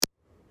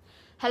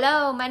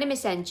Hello, my name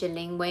is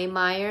Angeline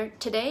Waymeyer.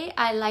 Today,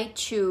 I'd like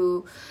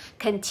to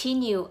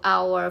continue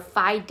our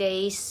 5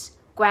 days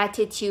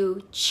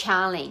gratitude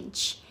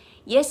challenge.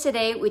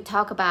 Yesterday, we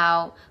talked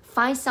about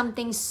find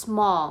something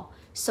small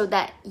so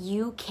that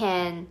you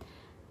can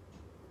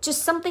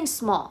just something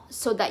small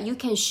so that you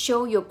can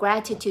show your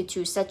gratitude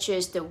to, such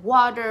as the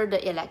water,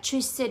 the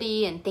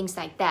electricity, and things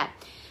like that.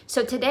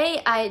 So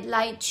today, I'd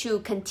like to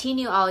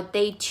continue our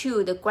day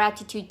 2, the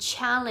gratitude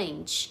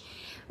challenge,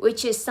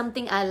 which is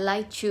something I'd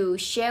like to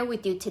share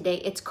with you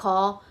today. It's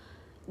called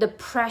the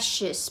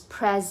precious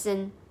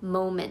present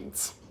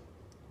moment.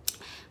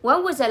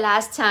 When was the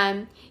last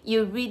time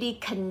you really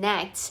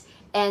connect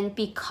and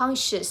be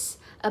conscious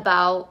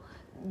about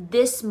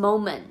this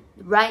moment,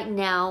 right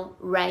now,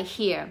 right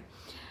here?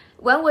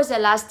 When was the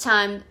last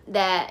time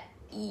that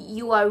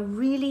you are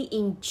really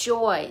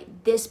enjoy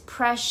this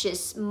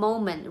precious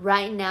moment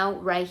right now,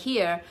 right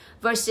here,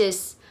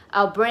 versus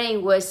our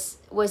brain was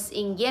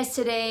in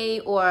yesterday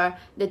or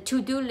the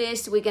to-do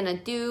list we're gonna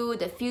do,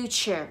 the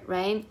future,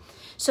 right?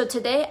 So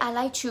today I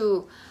like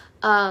to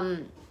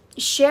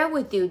share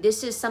with you,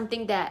 this is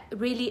something that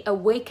really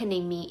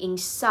awakening me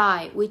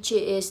inside, which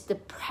is the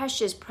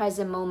precious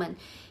present moment.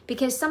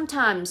 Because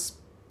sometimes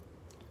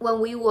when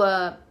we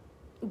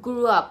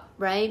grew up,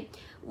 right,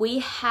 we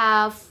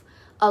have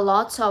a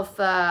lot of,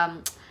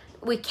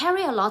 we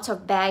carry a lot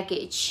of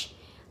baggage.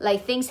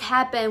 Like things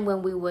happen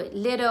when we were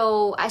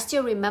little. I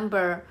still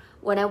remember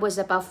when I was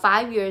about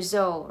 5 years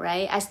old,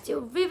 right? I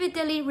still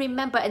vividly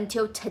remember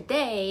until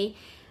today,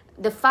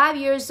 the 5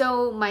 years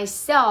old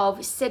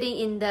myself sitting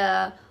in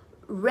the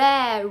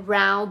red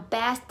round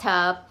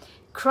bathtub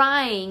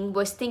crying,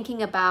 was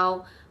thinking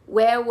about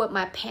where were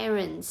my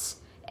parents,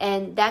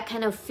 and that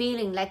kind of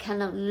feeling, that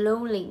kind of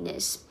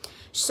loneliness.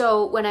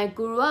 So when I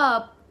grew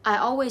up, I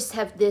always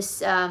have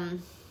this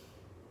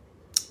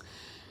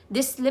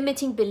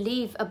limiting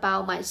belief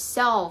about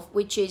myself,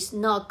 which is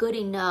not good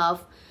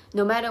enough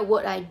no matter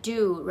what I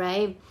do,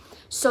 right?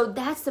 So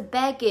that's the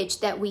baggage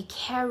that we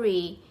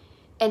carry,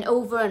 and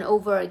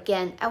over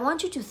again. I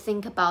want you to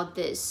think about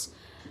this.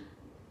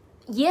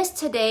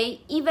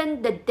 Yesterday,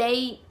 even the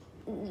day,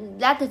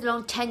 let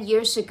alone 10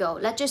 years ago,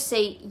 let's just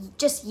say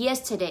just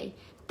yesterday,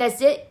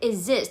 does it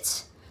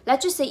exist?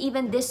 Let's just say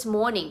even this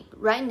morning,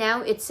 right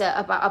now it's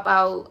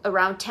about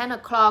around 10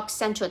 o'clock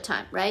Central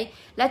Time, right?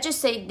 Let's just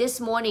say this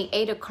morning,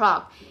 8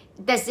 o'clock.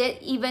 Does it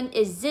even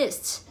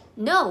exist?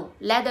 No,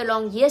 let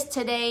alone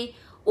yesterday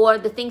or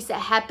the things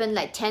that happened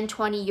like 10,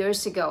 20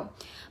 years ago.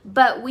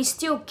 But we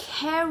still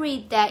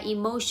carry that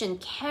emotion,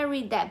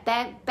 carry that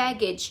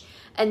baggage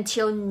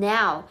until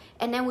now.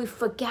 And then we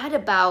forget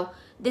about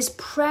this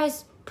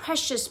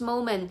precious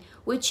moment,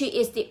 which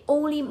is the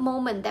only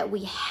moment that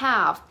we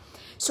have.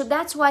 So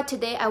that's why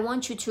today I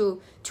want you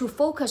to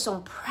focus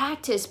on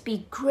practice,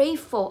 be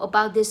grateful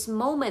about this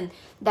moment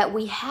that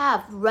we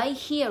have right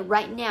here,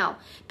 right now.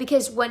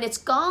 Because when it's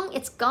gone,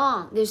 it's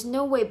gone. There's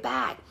no way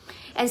back.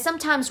 And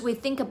sometimes we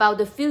think about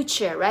the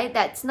future, right?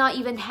 That's not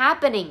even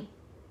happening.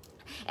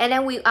 And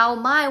then our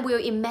mind will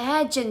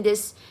imagine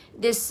this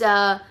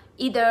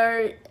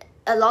either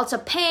a lot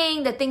of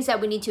pain, the things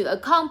that we need to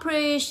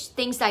accomplish,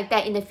 things like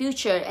that in the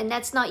future. And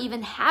that's not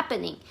even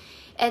happening.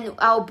 And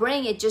our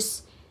brain, it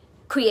just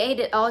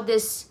created all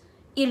this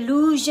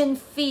illusion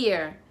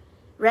fear,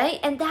 right?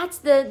 And that's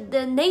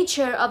the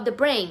nature of the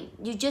brain.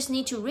 You just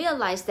need to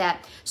realize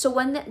that. So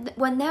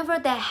whenever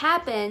that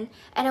happens,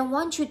 and I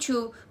want you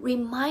to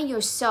remind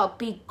yourself,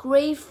 be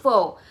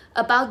grateful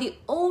about the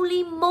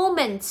only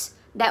moments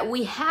that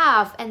we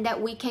have and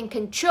that we can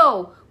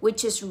control,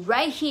 which is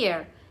right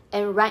here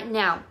and right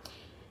now.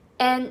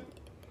 And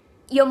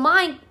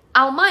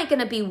our mind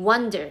gonna be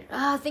wonder.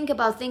 Think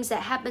about things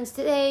that happens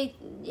today,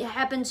 it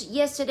happens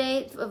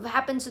yesterday, it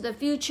happens to the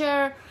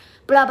future,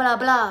 blah, blah,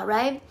 blah,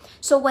 right?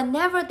 So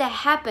whenever that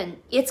happens,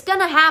 it's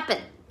gonna happen.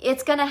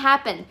 It's gonna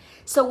happen.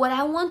 So what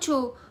I want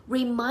to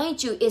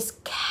remind you is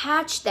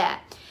catch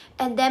that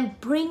and then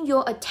bring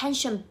your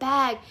attention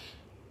back.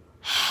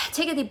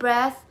 Take a deep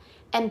breath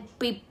and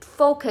be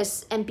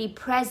focused and be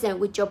present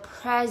with your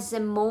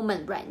present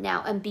moment right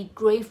now and be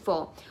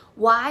grateful.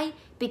 Why?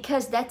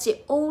 Because that's the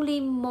only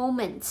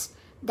moment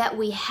that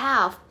we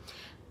have.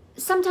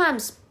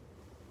 Sometimes,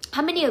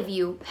 how many of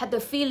you have the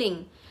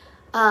feeling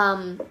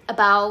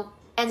about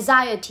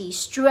anxiety,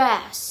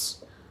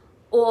 stress,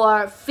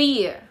 or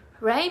fear,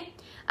 right?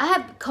 I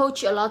have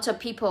coached a lot of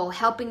people,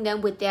 helping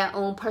them with their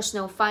own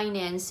personal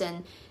finance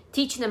and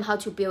teaching them how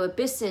to build a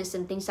business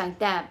and things like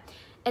that.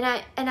 And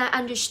I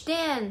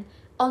understand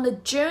on the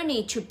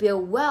journey to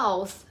build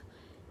wealth,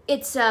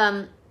 it's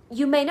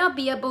you may not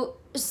be able.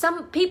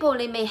 Some people,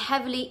 they may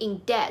heavily in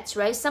debt,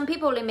 right? Some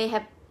people, they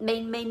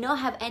may not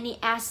have any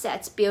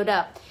assets built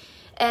up.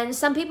 And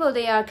some people,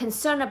 they are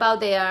concerned about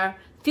their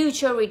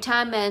future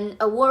retirement,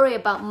 worry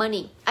about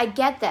money. I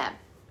get that.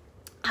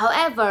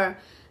 However,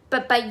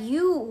 but by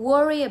you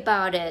worry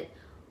about it,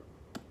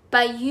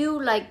 by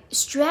you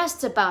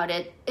stressed about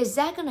it, is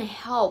that going to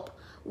help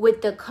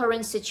with the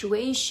current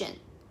situation?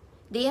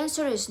 The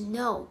answer is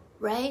no,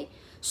 right?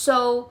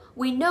 So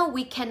we know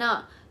we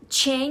cannot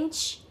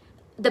change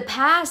the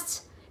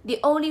past, the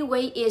only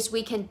way is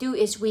we can do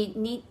is we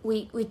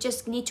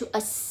just need to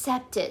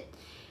accept it.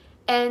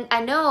 And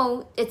I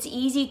know it's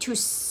easy to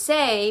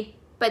say,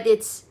 but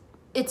it's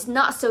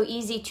not so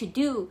easy to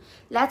do.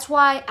 That's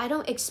why I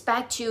don't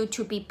expect you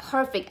to be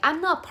perfect. I'm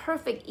not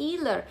perfect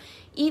either.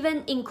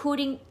 Even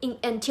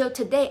until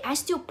today, I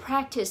still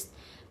practice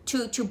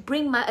to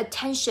bring my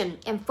attention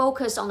and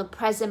focus on the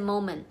present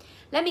moment.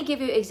 Let me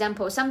give you an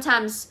example.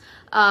 Sometimes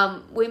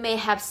we may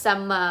have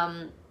some,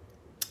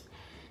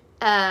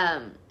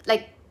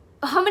 like,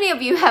 how many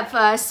of you have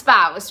a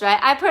spouse, right?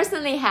 I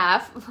personally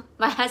have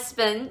my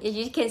husband.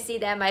 You can see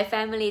that my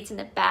family is in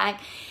the back.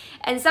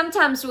 And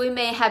sometimes we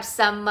may have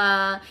some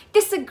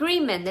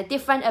disagreement, a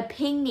different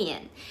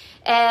opinion.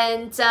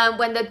 And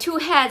when the two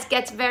heads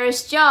get very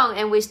strong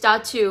and we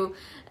start to,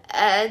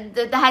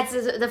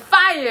 the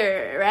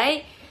fire,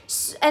 right?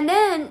 And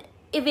then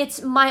if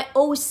it's my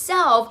old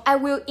self, I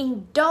will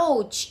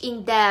indulge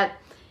in that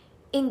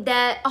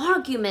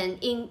argument,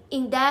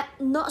 in that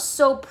not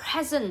so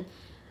present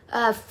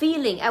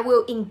feeling. I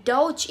will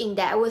indulge in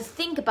that. I will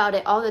think about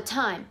it all the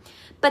time.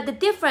 But the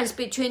difference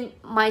between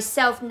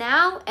myself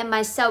now and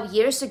myself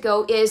years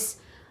ago is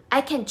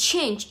I can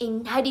change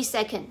in 90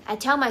 seconds. I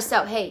tell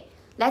myself, hey,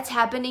 that's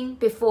happening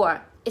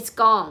before. It's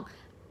gone.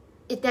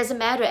 It doesn't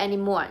matter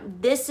anymore.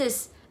 This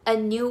is a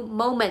new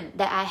moment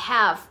that I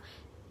have.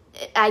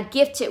 I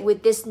gifted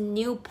with this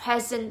new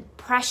present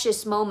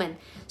precious moment.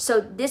 So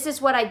this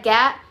is what I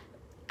get.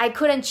 I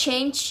couldn't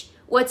change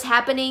what's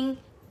happening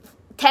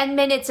 10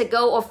 minutes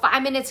ago or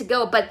 5 minutes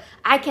ago, but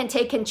I can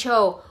take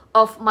control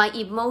of my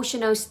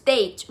emotional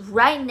state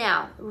right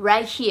now,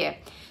 right here.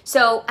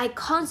 So I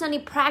constantly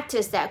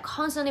practice that,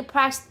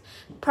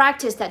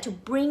 practice that to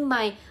bring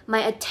my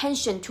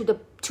attention to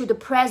the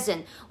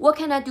present. What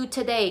can I do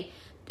today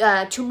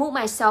to move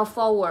myself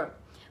forward?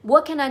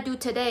 What can I do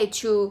today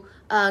to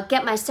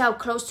get myself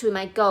close to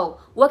my goal?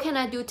 What can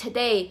I do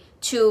today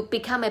to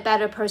become a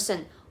better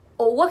person?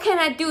 Or what can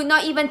I do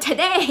not even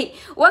today?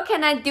 What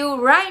can I do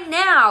right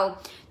now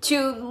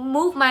to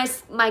move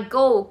my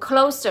goal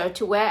closer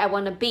to where I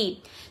want to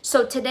be?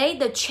 So today,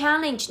 the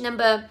challenge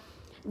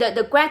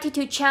the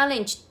gratitude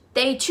challenge,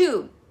 day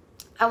 2,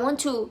 I want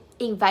to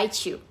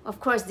invite you.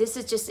 Of course, this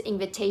is just an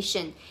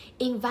invitation.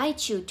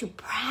 Invite you to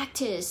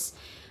practice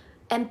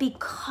and be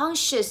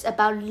conscious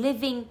about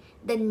living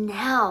the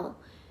now.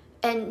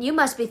 And you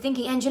must be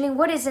thinking, Angeline,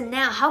 what is it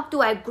now? How do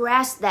I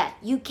grasp that?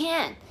 You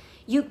can't.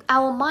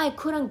 Our mind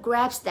couldn't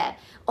grasp that.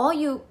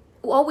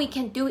 All we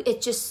can do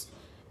is just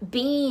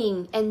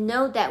being and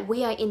know that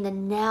we are in the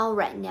now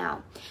right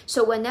now.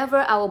 So whenever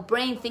our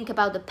brain think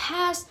about the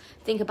past,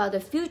 think about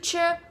the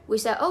future, we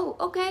say, oh,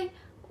 okay,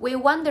 we're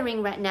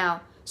wondering right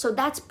now. So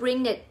that's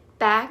bring it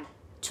back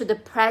to the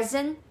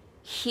present,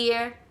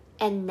 here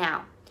and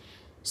now.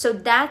 So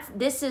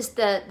this is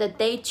the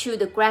day 2,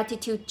 the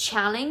gratitude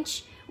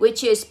challenge,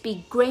 which is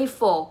be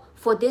grateful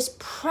for this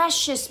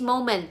precious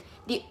moment,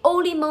 the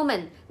only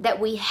moment that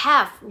we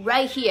have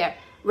right here,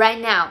 right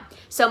now.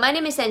 So my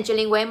name is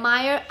Angeline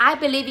Waymeyer. I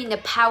believe in the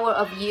power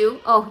of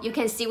you. Oh, you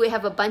can see we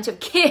have a bunch of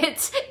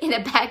kids in the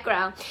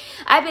background.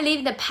 I believe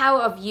in the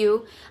power of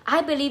you.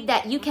 I believe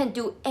that you can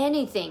do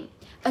anything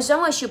as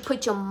long as you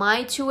put your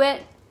mind to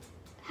it.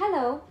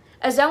 Hello.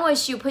 As long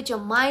as you put your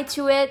mind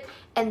to it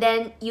and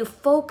then you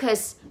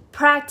focus,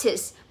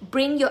 practice,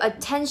 bring your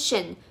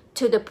attention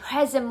to the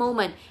present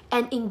moment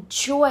and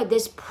enjoy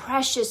this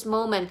precious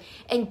moment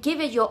and give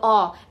it your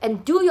all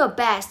and do your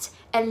best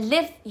and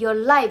live your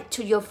life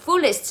to your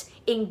fullest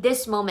in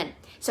this moment.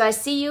 So I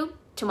see you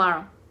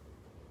tomorrow.